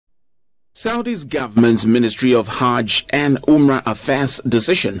Saudi's government's Ministry of Hajj and Umrah Affairs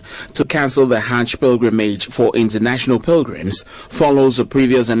decision to cancel the Hajj pilgrimage for international pilgrims follows a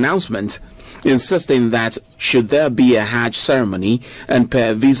previous announcement insisting that should there be a Hajj ceremony and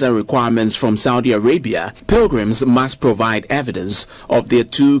per visa requirements from Saudi Arabia, pilgrims must provide evidence of their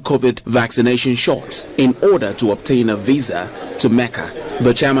 2 COVID vaccination shots in order to obtain a visa to Mecca.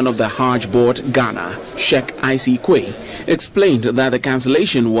 The chairman of the Hajj Board, Ghana, Sheikh Quay, explained that the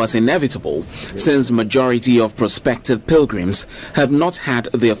cancellation was inevitable since majority of prospective pilgrims have not had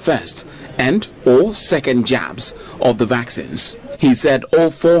their first and or second jabs of the vaccines. He said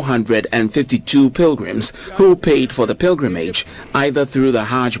all 452 pilgrims who paid for the pilgrimage either through the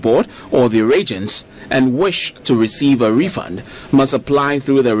Hajj Board or their agents and wish to receive a refund must apply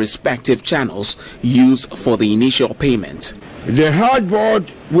through the respective channels used for the initial payment. The Hajj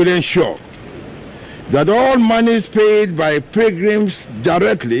Board will ensure that all monies paid by pilgrims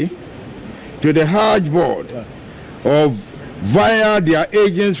directly to the Hajj Board or via their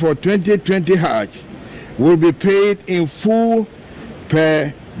agents for 2020 Hajj will be paid in full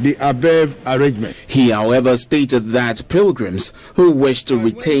per the above arrangement. He, however, stated that pilgrims who wish to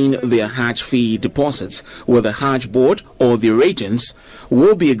retain their Hajj fee deposits with the Hajj Board or their agents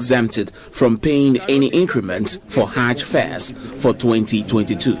will be exempted from paying any increments for Hajj fares for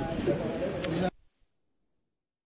 2022.